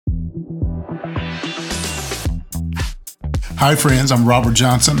Hi friends, I'm Robert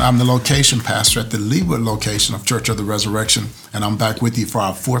Johnson. I'm the location pastor at the Leawood location of Church of the Resurrection, and I'm back with you for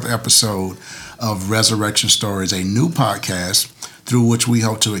our 4th episode of Resurrection Stories, a new podcast through which we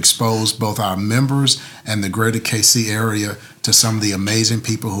hope to expose both our members and the greater KC area to some of the amazing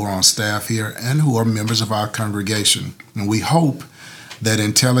people who are on staff here and who are members of our congregation. And we hope that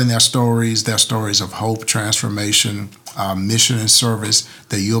in telling their stories of hope, transformation, mission and service,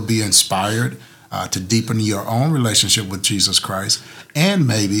 that you'll be inspired to deepen your own relationship with Jesus Christ, and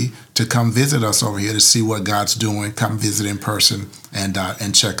maybe to come visit us over here to see what God's doing. Come visit in person and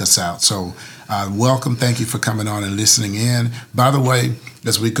check us out. So welcome. Thank you for coming on and listening in. By the way,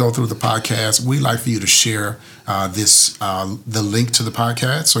 as we go through the podcast, we'd like for you to share the link to the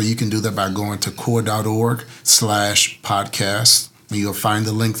podcast. So you can do that by going to core.org/podcast. You'll find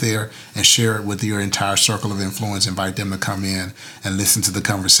the link there and share it with your entire circle of influence. Invite them to come in and listen to the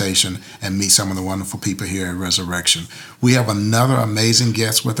conversation and meet some of the wonderful people here at Resurrection. We have another amazing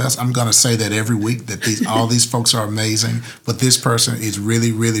guest with us. I'm going to say that every week, that all these folks are amazing, but this person is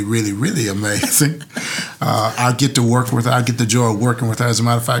really, really, really, really amazing. I get to work with her. I get the joy of working with her. As a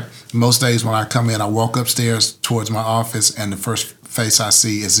matter of fact, most days when I come in, I walk upstairs towards my office, and the first face I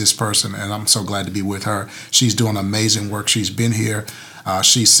see is this person, and I'm so glad to be with her. She's doing amazing work. She's been here.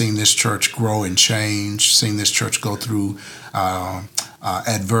 She's seen this church grow and change, seen this church go through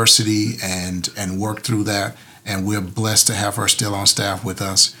adversity and work through that. And we're blessed to have her still on staff with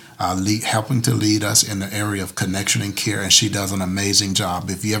us, helping to lead us in the area of connection and care. And she does an amazing job.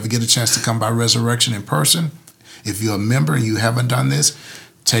 If you ever get a chance to come by Resurrection in person, if you're a member and you haven't done this,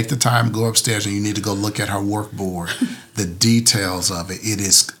 take the time, go upstairs, and you need to go look at her work board, the details of it. It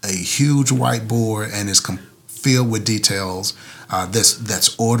is a huge whiteboard and is filled with details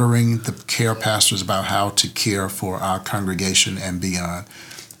that's ordering the care pastors about how to care for our congregation and beyond.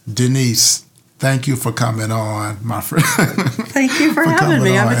 Denise, thank you for coming on, my friend. Thank you for having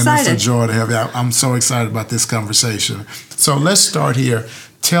me. I'm excited. And it's a joy to have you. I'm so excited about this conversation. So let's start here.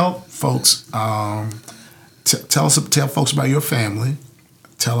 Tell folks, tell folks about your family.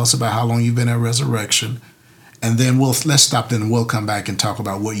 Tell us about how long you've been at Resurrection, and then let's stop then and we'll come back and talk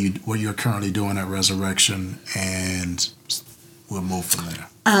about what you're currently doing at Resurrection, and we'll move from there.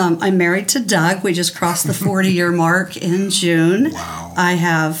 I'm married to Doug. We just crossed the 40-year mark in June. Wow. I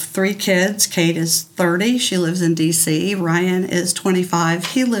have 3 kids. Kate is 30. She lives in D.C. Ryan is 25.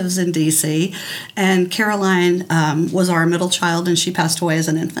 He lives in D.C. And Caroline was our middle child, and she passed away as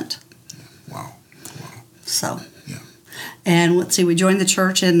an infant. Wow. So... And let's see, we joined the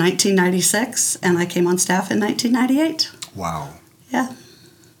church in 1996, and I came on staff in 1998. Wow. Yeah.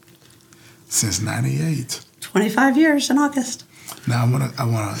 Since 98. 25 years in August. Now, I want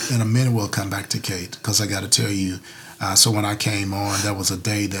to, in a minute, we'll come back to Kate, because I got to tell you, so when I came on, there was a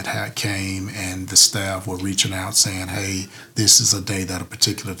day that came, and the staff were reaching out saying, hey, this is a day that a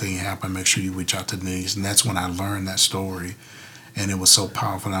particular thing happened. Make sure you reach out to Denise. And that's when I learned that story. And it was so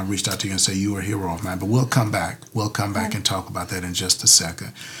powerful. And I reached out to you and said, you were a hero of mine. But we'll come back. We'll come back and talk about that in just a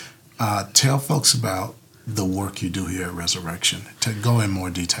second. Tell folks about the work you do here at Resurrection. Go in more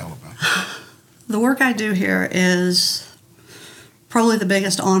detail about it. The work I do here is probably the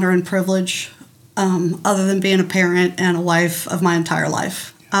biggest honor and privilege, other than being a parent and a wife, of my entire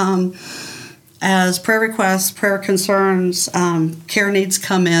life. As prayer requests, prayer concerns, care needs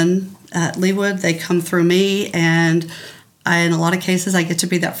come in at Leawood, they come through me, and in a lot of cases, I get to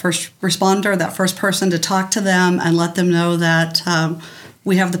be that first responder, that first person to talk to them and let them know that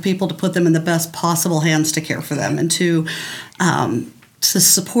we have the people to put them in the best possible hands to care for them and to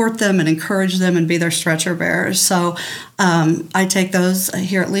support them and encourage them and be their stretcher bearers. So I take those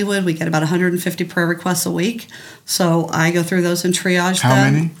here at Leawood. We get about 150 prayer requests a week. So I go through those and triage them.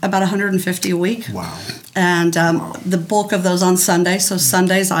 How many? About 150 a week. Wow. And the bulk of those on Sunday. So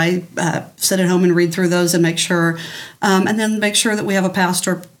Sundays I sit at home and read through those and make sure, and then make sure that we have a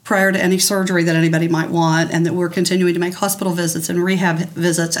pastor prior to any surgery that anybody might want, and that we're continuing to make hospital visits and rehab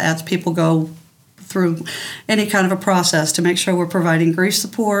visits as people go through any kind of a process to make sure we're providing grief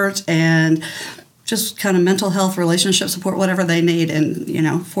support and just kind of mental health, relationship support, whatever they need.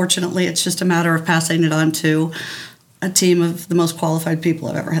 And, fortunately, it's just a matter of passing it on to a team of the most qualified people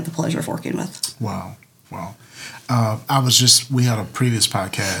I've ever had the pleasure of working with. Wow. We had a previous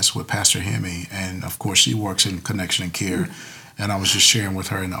podcast with Pastor Hemi, and of course she works in connection and care. Mm-hmm. And I was just sharing with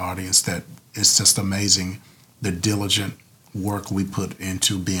her in the audience that it's just amazing the diligent work we put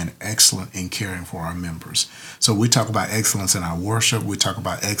into being excellent in caring for our members. So we talk about excellence in our worship, we talk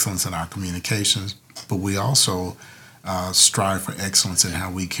about excellence in our communications, but we also strive for excellence in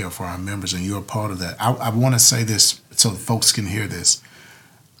how we care for our members, and you're a part of that. I want to say this so folks can hear this.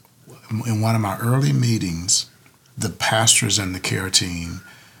 In one of my early meetings, the pastors and the care team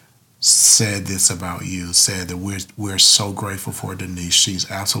said this about you, said that we're so grateful for Denise. She's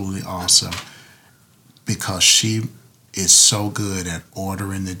absolutely awesome because she is so good at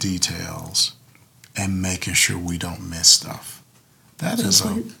ordering the details and making sure we don't miss stuff. That is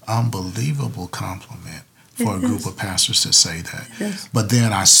an unbelievable compliment for a group of pastors to say that. But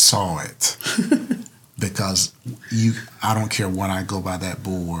then I saw it because I don't care when I go by that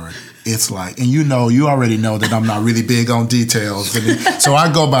board. It's like, and you already know that I'm not really big on details. So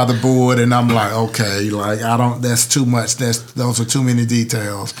I go by the board and I'm like, okay, that's too much. Those are too many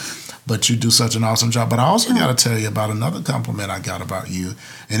details. But you do such an awesome job. But I also got to tell you about another compliment I got about you,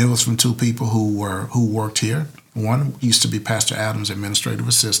 and it was from two people who worked here. One used to be Pastor Adams' administrative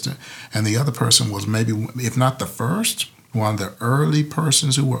assistant, and the other person was maybe, if not the first, one of the early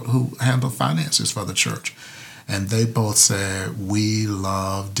persons who handled finances for the church. And they both said, we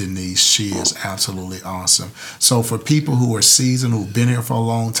love Denise. She is absolutely awesome. So for people who are seasoned, who've been here for a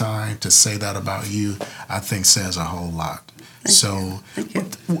long time, to say that about you, I think says a whole lot. Thank you.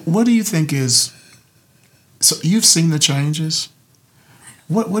 What do you think is, so you've seen the changes?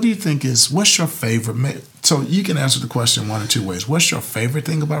 What do you think what's your favorite, so you can answer the question one or two ways. What's your favorite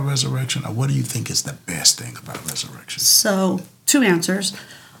thing about resurrection, or what do you think is the best thing about resurrection? So, two answers.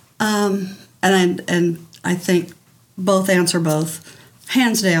 And I think both answer both.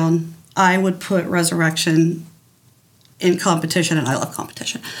 Hands down, I would put resurrection in competition, and I love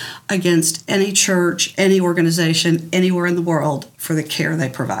competition, against any church, any organization, anywhere in the world for the care they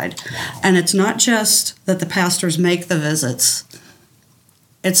provide. Wow. And it's not just that the pastors make the visits.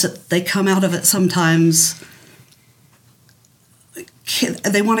 It's that they come out of it sometimes,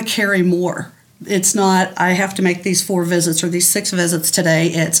 they want to carry more. It's not, I have to make these 4 visits or these 6 visits today.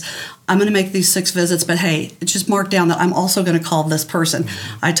 It's, I'm going to make these 6 visits, but hey, it's just marked down that I'm also going to call this person.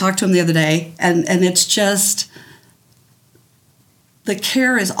 Mm-hmm. I talked to him the other day, and it's just, the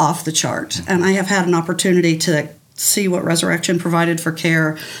care is off the chart. And I have had an opportunity to see what Resurrection provided for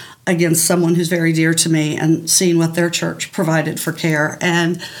care against someone who's very dear to me, and seeing what their church provided for care.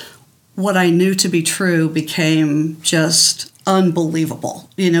 And what I knew to be true became just unbelievable.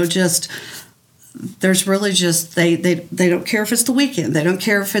 There's really just, they don't care if it's the weekend. They don't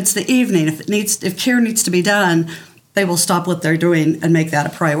care if it's the evening. If care needs to be done, they will stop what they're doing and make that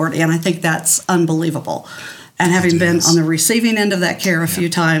a priority. And I think that's unbelievable. And having been on the receiving end of that care a few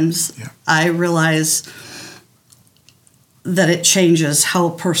times, I realize that it changes how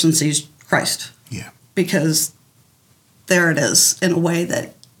a person sees Christ. Yeah. Because there it is in a way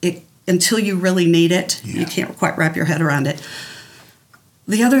that until you really need it, you can't quite wrap your head around it.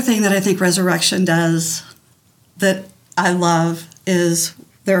 The other thing that I think Resurrection does that I love is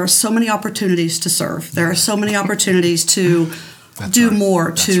there are so many opportunities to serve. There are so many opportunities to do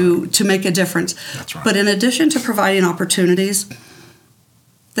more, to make a difference. That's right. But in addition to providing opportunities,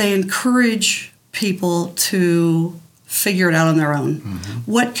 they encourage people to figure it out on their own.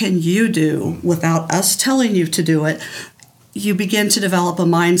 Mm-hmm. What can you do without us telling you to do it? You begin to develop a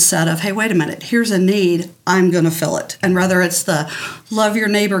mindset of, hey, wait a minute, here's a need, I'm going to fill it. And whether it's the Love Your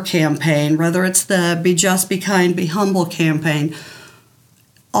Neighbor campaign, whether it's the Be Just, Be Kind, Be Humble campaign,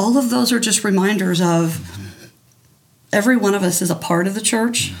 all of those are just reminders of every one of us is a part of the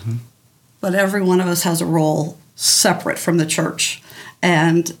church, but every one of us has a role separate from the church.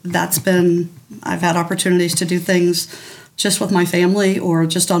 And that's been, I've had opportunities to do things just with my family or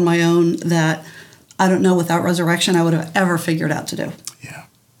just on my own that I don't know without Resurrection I would have ever figured out to do. Yeah.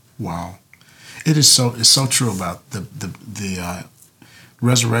 Wow. It's so true about the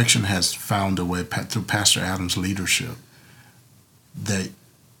Resurrection has found a way through Pastor Adams' leadership that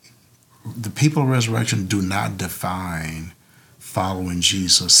the people of Resurrection do not define following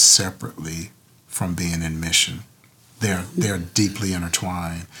Jesus separately from being in mission. They're deeply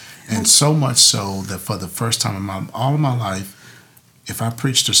intertwined. And so much so that for the first time in all of my life, if I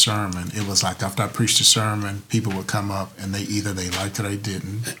preached a sermon, it was like after I preached a sermon, people would come up and they liked it or they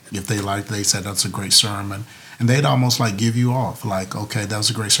didn't. If they liked it, they said, that's a great sermon. And they'd almost like give you off, like, okay, that was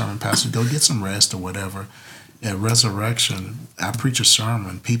a great sermon, Pastor, go get some rest or whatever. At Resurrection, I preach a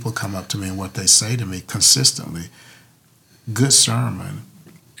sermon, people come up to me and what they say to me consistently, good sermon,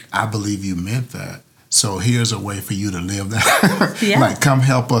 I believe you meant that. So here's a way for you to live that. Yeah. Like, come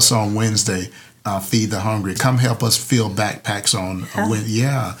help us on Wednesday, feed the hungry. Come help us fill backpacks on Wednesday.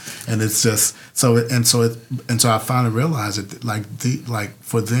 Yeah, and it's just so I finally realized it. Like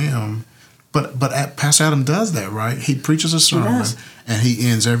for them, but Pastor Adam does that, right? He preaches a sermon and he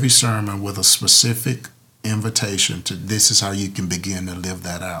ends every sermon with a specific invitation to this is how you can begin to live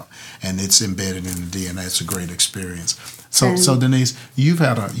that out, and it's embedded in the DNA. It's a great experience. So Denise, you've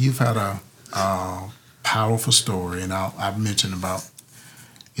had a powerful story, and I've mentioned about,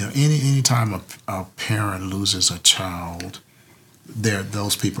 any time a parent loses a child,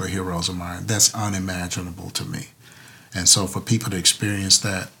 those people are heroes of mine. That's unimaginable to me. And so for people to experience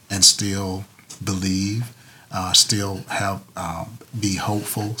that and still believe, still have be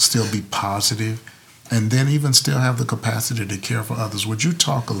hopeful, still be positive, and then even still have the capacity to care for others. Would you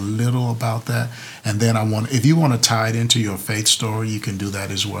talk a little about that? And then if you want to tie it into your faith story, you can do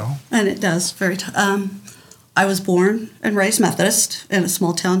that as well. And it does. I was born and raised Methodist in a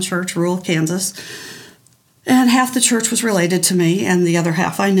small town church, rural Kansas. And half the church was related to me, and the other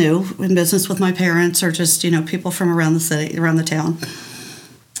half I knew in business with my parents or just, people from around the city, around the town.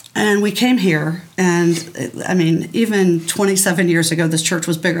 And we came here, and even 27 years ago, this church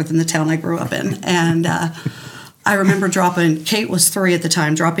was bigger than the town I grew up in. And I remember Kate was 3 at the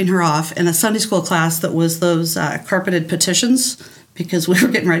time, dropping her off in a Sunday school class that was those carpeted petitions, because we were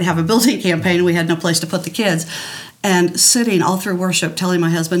getting ready to have a building campaign and we had no place to put the kids. And sitting all through worship, telling my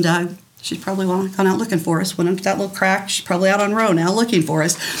husband, Doug, she's probably gone out looking for us. Went into that little crack. She's probably out on row now looking for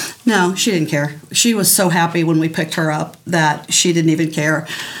us. No, she didn't care. She was so happy when we picked her up that she didn't even care.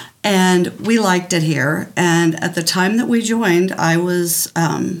 And we liked it here. And at the time that we joined, I was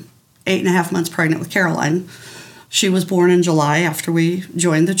 8.5 months pregnant with Caroline. She was born in July after we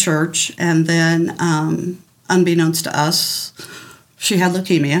joined the church. And then, unbeknownst to us, she had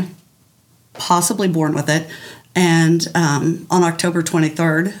leukemia, possibly born with it. And on October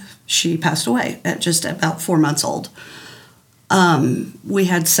 23rd, she passed away at just about 4 months old. We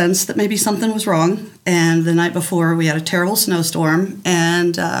had sensed that maybe something was wrong, and the night before we had a terrible snowstorm,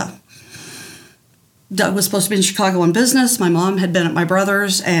 and Doug was supposed to be in Chicago on business. My mom had been at my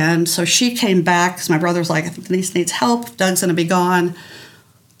brother's, and so she came back because my brother was like, I think Denise needs help. Doug's going to be gone.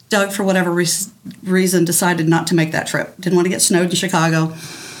 Doug, for whatever reason, decided not to make that trip. Didn't want to get snowed in Chicago.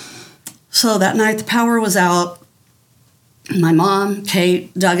 So that night the power was out. My mom,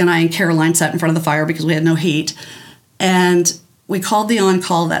 Kate, Doug, and I, and Caroline sat in front of the fire because we had no heat. And we called the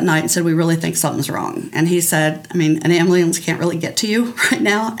on-call that night and said, we really think something's wrong. And he said, an ambulance can't really get to you right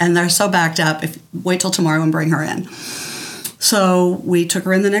now, and they're so backed up, wait till tomorrow and bring her in. So we took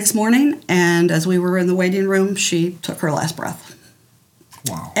her in the next morning, and as we were in the waiting room, she took her last breath.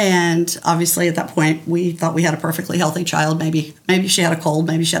 Wow. And obviously at that point, we thought we had a perfectly healthy child. Maybe she had a cold,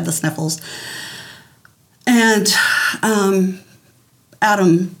 maybe she had the sniffles. And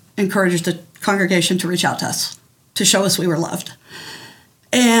Adam encouraged the congregation to reach out to us, to show us we were loved.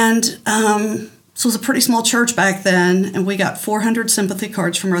 And so it was a pretty small church back then, and we got 400 sympathy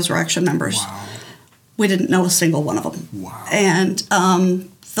cards from Resurrection members. Wow. We didn't know a single one of them. Wow. And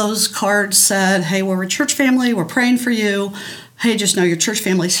those cards said, hey, we're a church family, we're praying for you. Hey, just know your church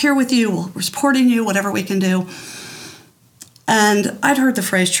family's here with you, we're supporting you, whatever we can do. And I'd heard the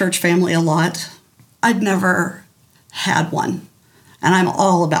phrase church family a lot. I'd never had one, and I'm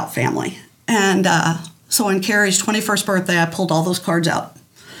all about family. And so on Carrie's 21st birthday, I pulled all those cards out,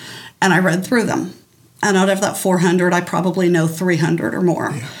 and I read through them. And out of that 400, I probably know 300 or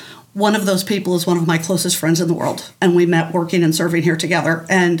more. Yeah. One of those people is one of my closest friends in the world, and we met working and serving here together.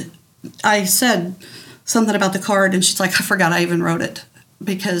 And I said something about the card, and she's like, I forgot I even wrote it,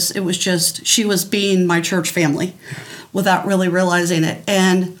 because it was just, she was being my church family without really realizing it.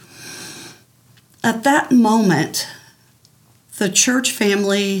 And at that moment, the church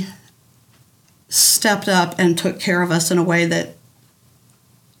family stepped up and took care of us in a way that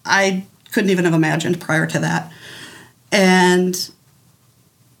I couldn't even have imagined prior to that. And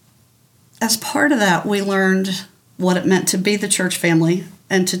as part of that, we learned what it meant to be the church family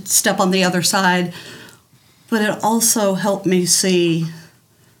and to step on the other side. But it also helped me see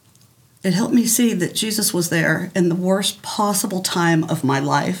that Jesus was there in the worst possible time of my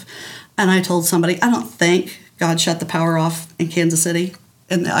life. And I told somebody, I don't think God shut the power off in Kansas City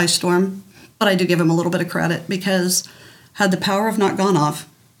in the ice storm, but I do give him a little bit of credit, because had the power have not gone off,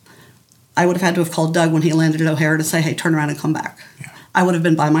 I would have had to have called Doug when he landed at O'Hare to say, hey, turn around and come back. Yeah. I would have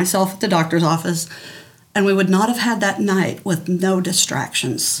been by myself at the doctor's office, and we would not have had that night with no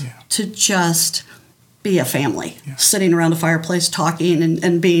distractions to just be a family, sitting around a fireplace talking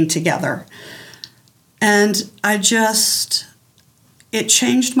and being together. And it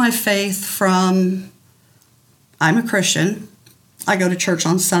changed my faith from, I'm a Christian, I go to church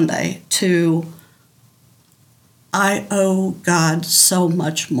on Sunday, to I owe God so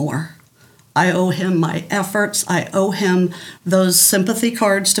much more. I owe him my efforts. I owe him those sympathy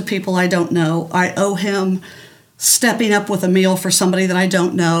cards to people I don't know. I owe him stepping up with a meal for somebody that I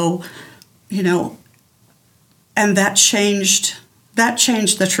don't know, and that changed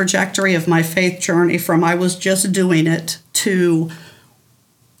the trajectory of my faith journey from I was just doing it to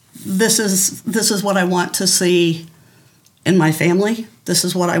this is what I want to see in my family. This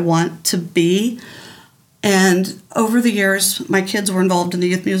is what I want to be. And over the years, my kids were involved in the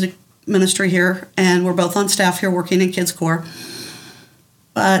youth music ministry here, and we're both on staff here working in Kids Corps.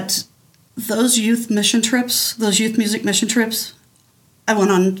 But those youth mission trips, those youth music mission trips, I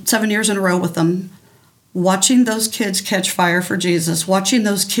went on 7 years in a row with them, watching those kids catch fire for Jesus, watching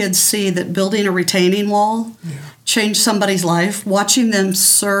those kids see that building a retaining wall changed somebody's life, watching them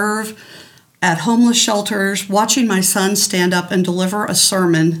serve at homeless shelters, watching my son stand up and deliver a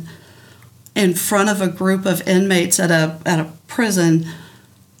sermon in front of a group of inmates at a prison.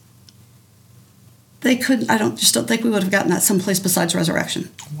 They couldn't. I just don't think we would have gotten that someplace besides Resurrection.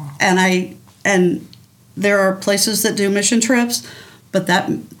 Wow. And there are places that do mission trips, but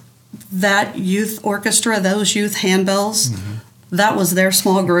that youth orchestra, those youth handbells, that was their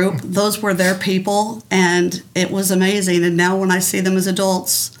small group. Those were their people, and it was amazing. And now when I see them as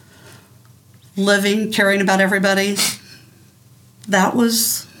adults, living, caring about everybody, that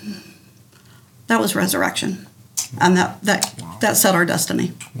was Resurrection, and that set our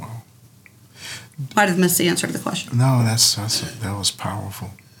destiny. Wow. Might have missed the answer to the question. No, that was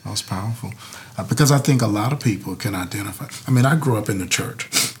powerful. That was powerful. Because I think a lot of people can identify. I mean, I grew up in the church,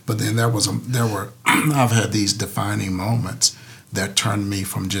 but then I've had these defining moments that turned me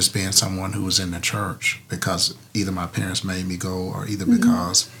from just being someone who was in the church because either my parents made me go, or either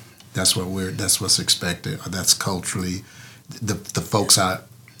because that's what's expected, or that's culturally the folks I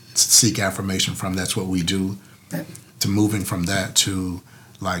seek affirmation from. That's what we do. To moving from that to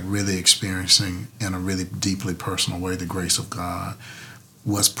like really experiencing in a really deeply personal way the grace of God.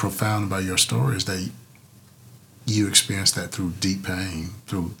 What's profound about your story is that you experienced that through deep pain,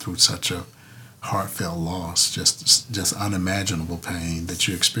 through such a heartfelt loss, just unimaginable pain that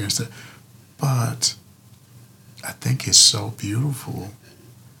you experienced it. But I think it's so beautiful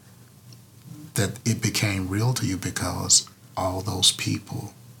that it became real to you because all those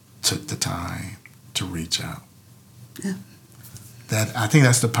people took the time to reach out. Yeah. I think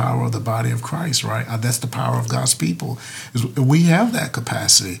that's the power of the body of Christ, right? That's the power of God's people. We have that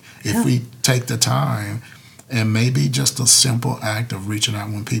capacity if we take the time, and maybe just a simple act of reaching out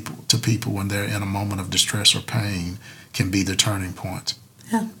to people when they're in a moment of distress or pain can be the turning point.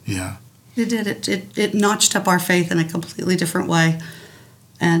 Yeah. Yeah. It did. It notched up our faith in a completely different way.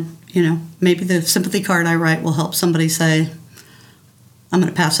 And, maybe the sympathy card I write will help somebody say, I'm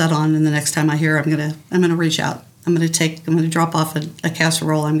going to pass that on, and the next time I hear, I'm going to reach out. I'm going to drop off a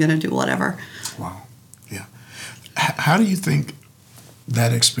casserole. I'm going to do whatever. Wow. Yeah. How do you think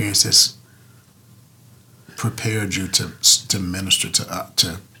that experience has prepared you to minister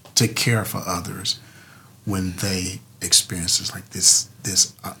to care for others when they experience like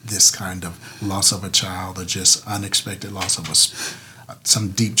this kind of loss of a child, or just unexpected loss of some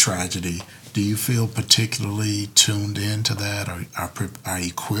deep tragedy? Do you feel particularly tuned into that, or are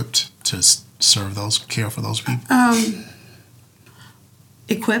equipped to care for those people?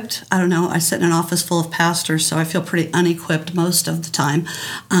 Equipped? I don't know. I sit in an office full of pastors, so I feel pretty unequipped most of the time.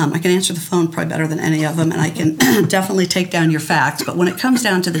 I can answer the phone probably better than any of them, and I can definitely take down your facts. But when it comes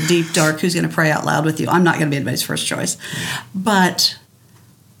down to the deep, dark, who's going to pray out loud with you, I'm not going to be anybody's first choice. But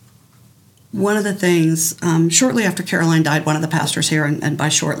one of the things, shortly after Caroline died, one of the pastors here, and by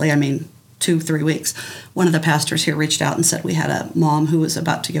shortly I mean 2-3 weeks, one of the pastors here reached out and said we had a mom who was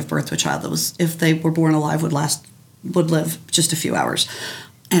about to give birth to a child that was, if they were born alive, would live just a few hours.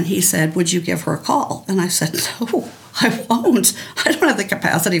 And he said, would you give her a call? And I said, no, I won't. I don't have the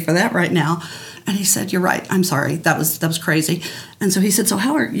capacity for that right now. And he said, you're right. I'm sorry. That was crazy. And so he said, so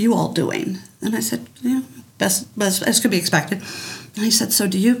how are you all doing? And I said, best as could be expected. And he said, so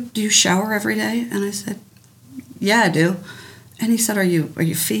do you shower every day? And I said, yeah, I do. And he said, are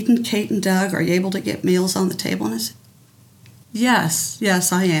you feeding Kate and Doug? Are you able to get meals on the table? And I said,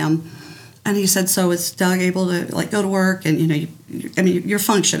 yes, I am. And he said, so is Doug able to go to work and you're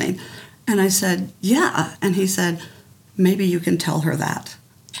functioning? And I said, yeah. And he said, maybe you can tell her that,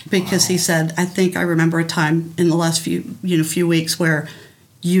 because he said, I think I remember a time in the last few weeks where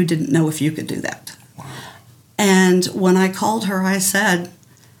you didn't know if you could do that. Wow. And when I called her, I said,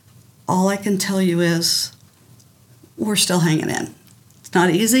 all I can tell you is we're still hanging in. It's not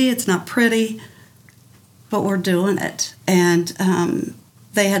easy. It's not pretty, but we're doing it. And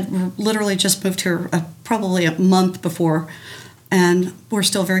they had literally just moved here probably a month before, and we're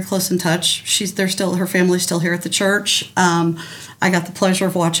still very close in touch. Her family's still here at the church. I got the pleasure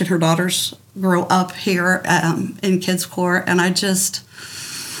of watching her daughters grow up here in Kids Corps, and I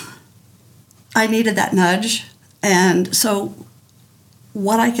needed that nudge. And so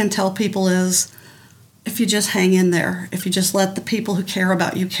what I can tell people is if you just hang in there, if you just let the people who care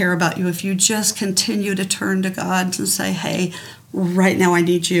about you, if you just continue to turn to God and say, hey, right now I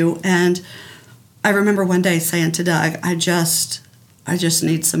need you. And I remember one day saying to Doug, I just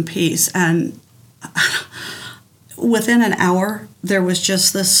need some peace. And within an hour, there was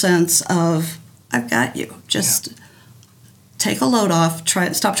just this sense of, I've got you. Just take a load off.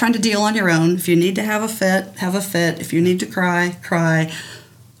 Stop trying to deal on your own. If you need to have a fit, have a fit. If you need to cry, cry.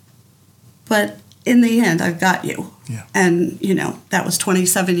 But in the end, I've got you. Yeah. And, that was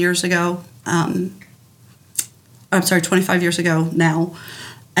 27 years ago. I'm sorry, 25 years ago now.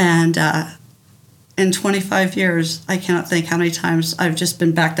 And in 25 years, I cannot think how many times I've just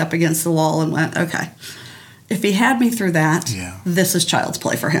been backed up against the wall and went, okay, if he had me through that, this is child's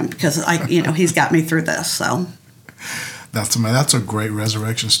play for him because he's got me through this. So that's a great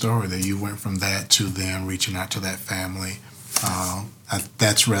resurrection story that you went from that to then reaching out to that family.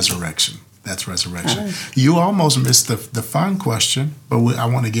 That's resurrection. That's resurrection. You almost missed the fun question, but I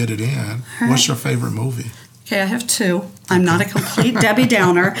want to get it in. What's your favorite movie? Okay, I have two. I'm not a complete Debbie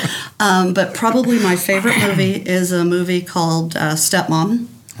Downer, but probably my favorite movie is a movie called Stepmom.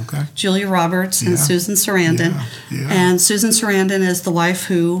 Okay. Julia Roberts and Susan Sarandon. Yeah. And Susan Sarandon is the wife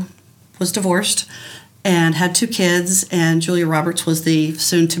who was divorced and had 2 kids, and Julia Roberts was the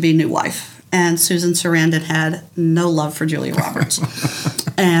soon-to-be new wife. And Susan Sarandon had no love for Julia Roberts.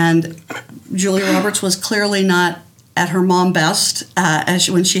 And Julia Roberts was clearly not at her mom best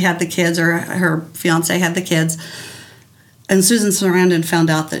when she had the kids, or her fiance had the kids. And Susan Sarandon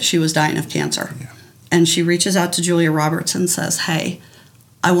found out that she was dying of cancer. Yeah. And she reaches out to Julia Roberts and says, hey,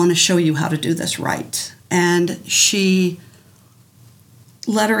 I want to show you how to do this right. And she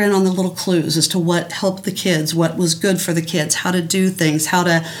let her in on the little clues as to what helped the kids, what was good for the kids, how to do things,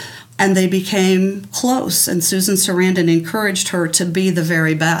 and they became close. And Susan Sarandon encouraged her to be the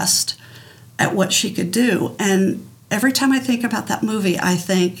very best at what she could do. And every time I think about that movie, I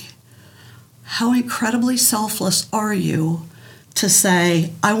think, how incredibly selfless are you to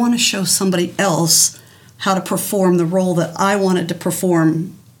say, I want to show somebody else how to perform the role that I wanted to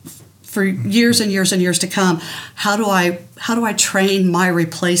perform for years and years and years to come. How do I train my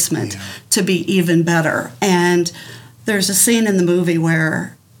replacement to be even better? And there's a scene in the movie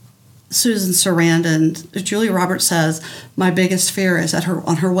where Susan Sarandon, Julia Roberts says, my biggest fear is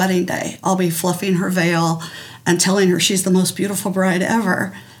on her wedding day, I'll be fluffing her veil and telling her she's the most beautiful bride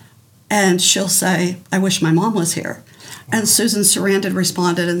ever. And she'll say, I wish my mom was here. And Susan Sarandon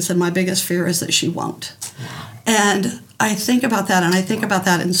responded and said, my biggest fear is that she won't. Wow. And I think about that, and I think about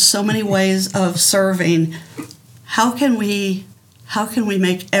that in so many ways of serving. How can we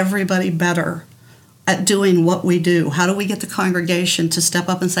make everybody better at doing what we do? How do we get the congregation to step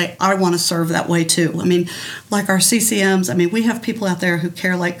up and say, I want to serve that way too? I mean, like our CCMs, we have people out there who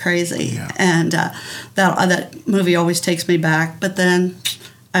care like crazy. Yeah. And that movie always takes me back. But then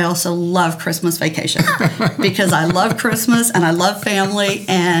I also love Christmas Vacation because I love Christmas and I love family.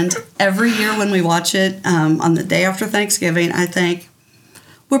 And every year when we watch it on the day after Thanksgiving, I think,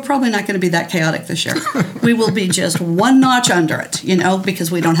 we're probably not going to be that chaotic this year. We will be just one notch under it,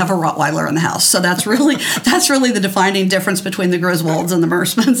 because we don't have a Rottweiler in the house. So that's really the defining difference between the Griswolds and the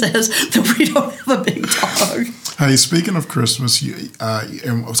Mersmans is that we don't have a big dog. Hey, speaking of Christmas,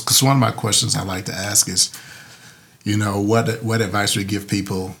 because one of my questions I like to ask is, what advice would you give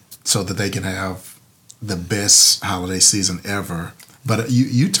people so that they can have the best holiday season ever? But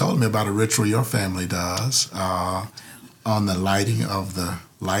you told me about a ritual your family does on the lighting of the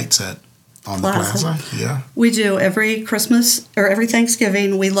lights on the plaza. Yeah, we do every Christmas or every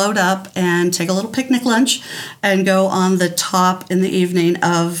Thanksgiving. We load up and take a little picnic lunch and go on the top in the evening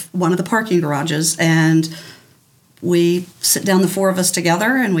of one of the parking garages, and we sit down, the 4 of us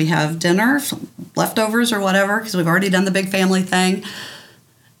together, and we have dinner, leftovers or whatever, because we've already done the big family thing.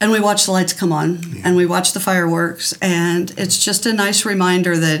 And we watch the lights come on, and we watch the fireworks. And it's just a nice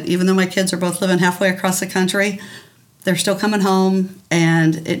reminder that even though my kids are both living halfway across the country, they're still coming home,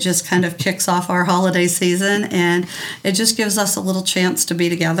 and it just kind of kicks off our holiday season. And it just gives us a little chance to be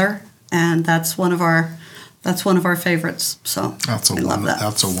together. And that's one of our favorites. So that's a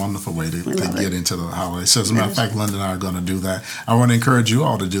wonderful way to get into the holidays. So as a matter of fact, Linda and I are going to do that. I want to encourage you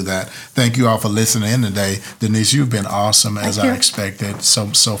all to do that. Thank you all for listening in today. Denise, you've been awesome as I expected. So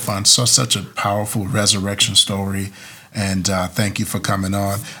fun. Such a powerful resurrection story. And thank you for coming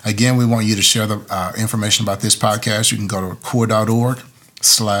on. Again, we want you to share the information about this podcast. You can go to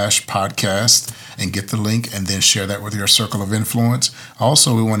core.org/podcast and get the link and then share that with your circle of influence.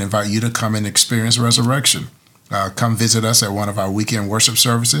 Also, we want to invite you to come and experience resurrection. Come visit us at one of our weekend worship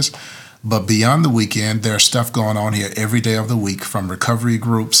services. But beyond the weekend, there's stuff going on here every day of the week, from recovery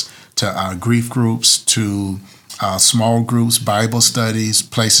groups to grief groups, to small groups, Bible studies,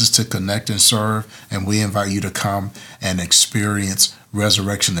 places to connect and serve. And we invite you to come and experience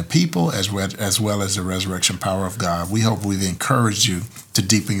resurrection of people as well as the resurrection power of God. We hope we've encouraged you to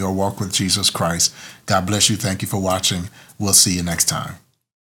deepen your walk with Jesus Christ. God bless you. Thank you for watching. We'll see you next time.